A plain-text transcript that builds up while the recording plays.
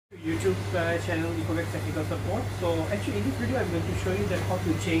YouTube channel Ecovacs Technical Support. So actually in this video I'm going to show you that how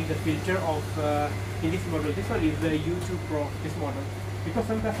to change the filter of in this model. This one is the YouTube Pro, this model. Because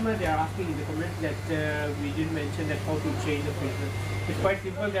some customers they are asking in the comments that we didn't mention that how to change the filter. It's quite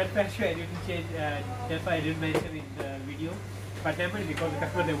simple. That's why I didn't change. That's why I didn't mention in the video. But definitely because the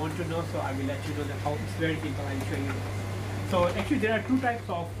customer they want to know, so I will let you know that how it's very simple. I will show you. So actually there are two types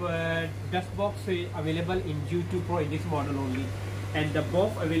of dust box available in YouTube Pro in this model only, and the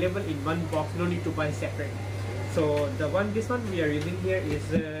both available in one box. No need to buy separate. So this one we are using here is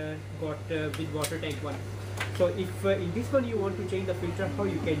got with water tank one. So if in this one you want to change the filter, how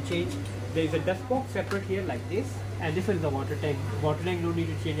you can change? There is a dust box separate here like this, and this one is the water tank. Water tank no need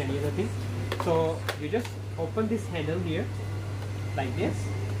to change any other thing. So you just open this handle here like this,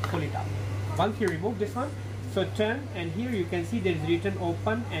 pull it up. Once you remove this one, so turn, and here you can see there is written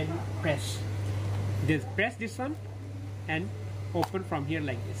open and press. Just press this one and open from here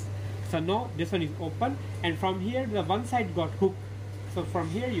like this. So now this one is open, and from here the one side got hook. So from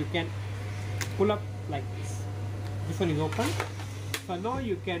here you can pull up like this. This one is open. So now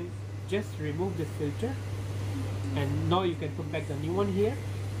you can just remove this filter, and now you can put back the new one here.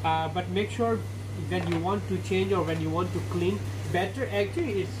 But make sure when you want to change or when you want to clean, better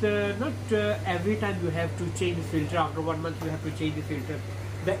actually it's not every time you have to change the filter. After 1 month you have to change the filter.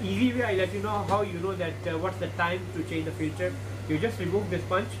 The easy way I let you know how you know that what's the time to change the filter. You just remove this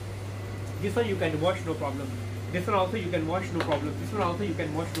sponge. This one you can wash, no problem. This one also you can wash, no problem. This one also you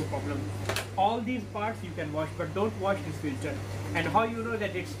can wash, no problem. All these parts you can wash, but don't wash this filter. And how you know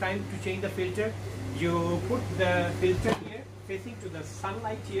that it's time to change the filter? You put the filter here facing to the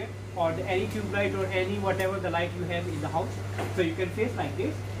sunlight here, or any tube light or any whatever the light you have in the house. So you can face like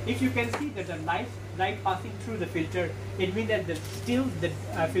this. If you can see that the light passing through the filter, it means that still the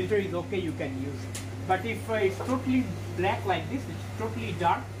filter is okay, you can use. But if it's totally black like this, it's totally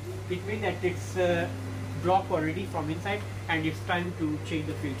dark, it means that it's blocked already from inside and it's time to change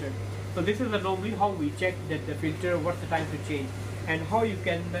the filter. So this is normally how we check that the filter, what's the time to change. And how you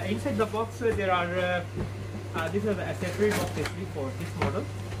can, inside the box there are, this is the accessory box actually for this model.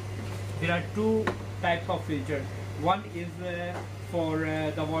 There are two types of filter. One is for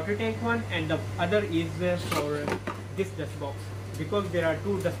the water tank one, and the other is for this dust box, because there are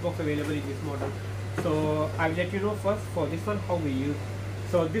two dust box available in this model. So I will let you know first for this one how we use.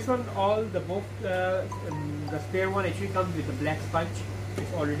 So this one, all the both the spare one actually comes with a black sponge.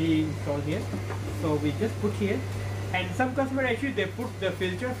 It's already installed here. So we just put here, and some customer actually they put the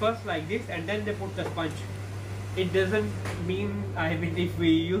filter first like this and then they put the sponge. It doesn't mean, I mean, if we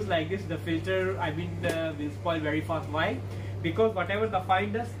use like this, the filter, I mean, will spoil very fast. Why? Because whatever the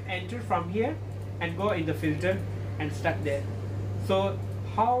fine dust enter from here and go in the filter and stuck there. So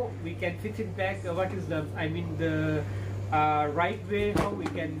how we can fix it back? What is the, I mean, the right way how we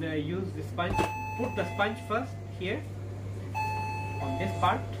can use the sponge? Put the sponge first here on this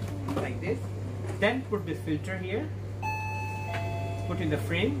part like this, then put this filter here, put in the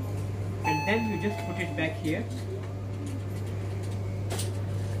frame, and then you just put it back here.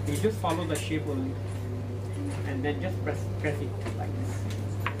 You just follow the shape only, and then just press it like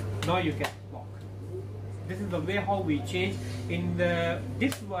this. Now you can lock. This is the way how we change in the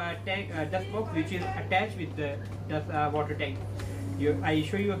this tank dust box, which is attached with the water tank. I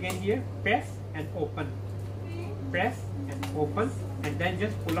show you again here. Press and open. Press and open, and then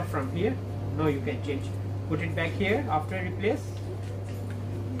just pull up from here. Now you can change. Put it back here after replace,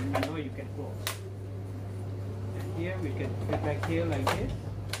 and now you can close. And here we can put it back here like this.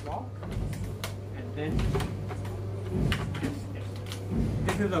 Lock, and then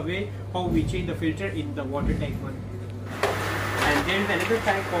this is the way how we change the filter in the water tank one. And there is another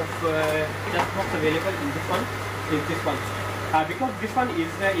type of dust box available in this one, because this one is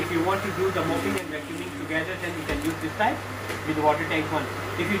if you want to do the mopping and vacuuming together, then you can use this type with the water tank one.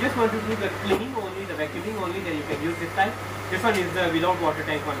 If you just want to do the cleaning only, the vacuuming only, then you can use this type. This one is without water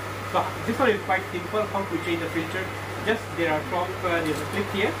tank one. So this one is quite simple how to change the filter. Just there are there's a clip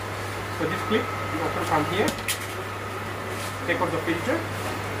here. So this clip you open from here, take out the filter,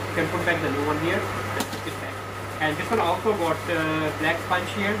 you can put back the new one here and put it back. And this one also got black sponge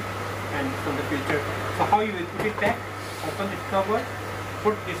here and from the filter. So how you will put it back? Open this cover,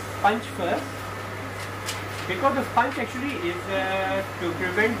 put this sponge first, because the sponge actually is to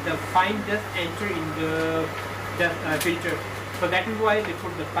prevent the fine dust enter in the filter. So that is why they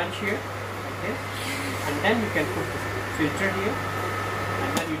put the sponge here like this, and then you can put the filter here, and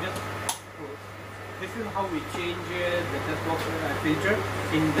then you just close. This is how we change the dust box filter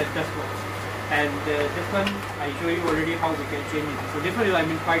in the dust box. And this one I show you already how we can change it. So this one is, I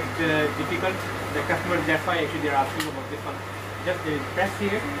mean, quite difficult. The customers, that's why actually they're asking about this one. Just press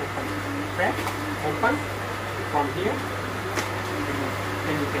here, open, press, open from here,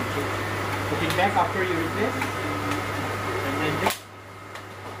 then you can change. Put it back after you replace, and then just,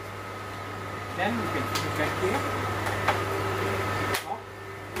 then you can put it back here.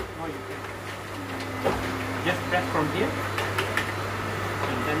 Now you can just press from here,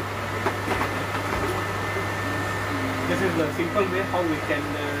 and then this is the simple way how we can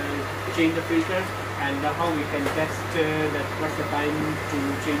change the filter, and how we can test that what's the time to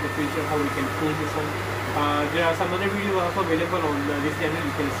change the filter, how we can cool this one. There are some other videos also available on this channel.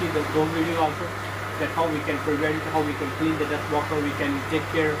 You can see those videos also, that how we can prevent, how we can clean the dust box, how we can take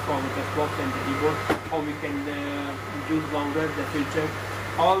care from the dust box and the Deebot, how we can use longer the filter.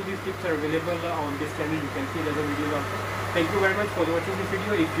 All these tips are available on this channel. You can see the other videos also. Thank you very much for watching this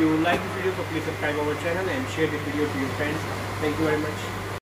video. If you like this video, so please subscribe our channel and share this video to your friends. Thank you very much.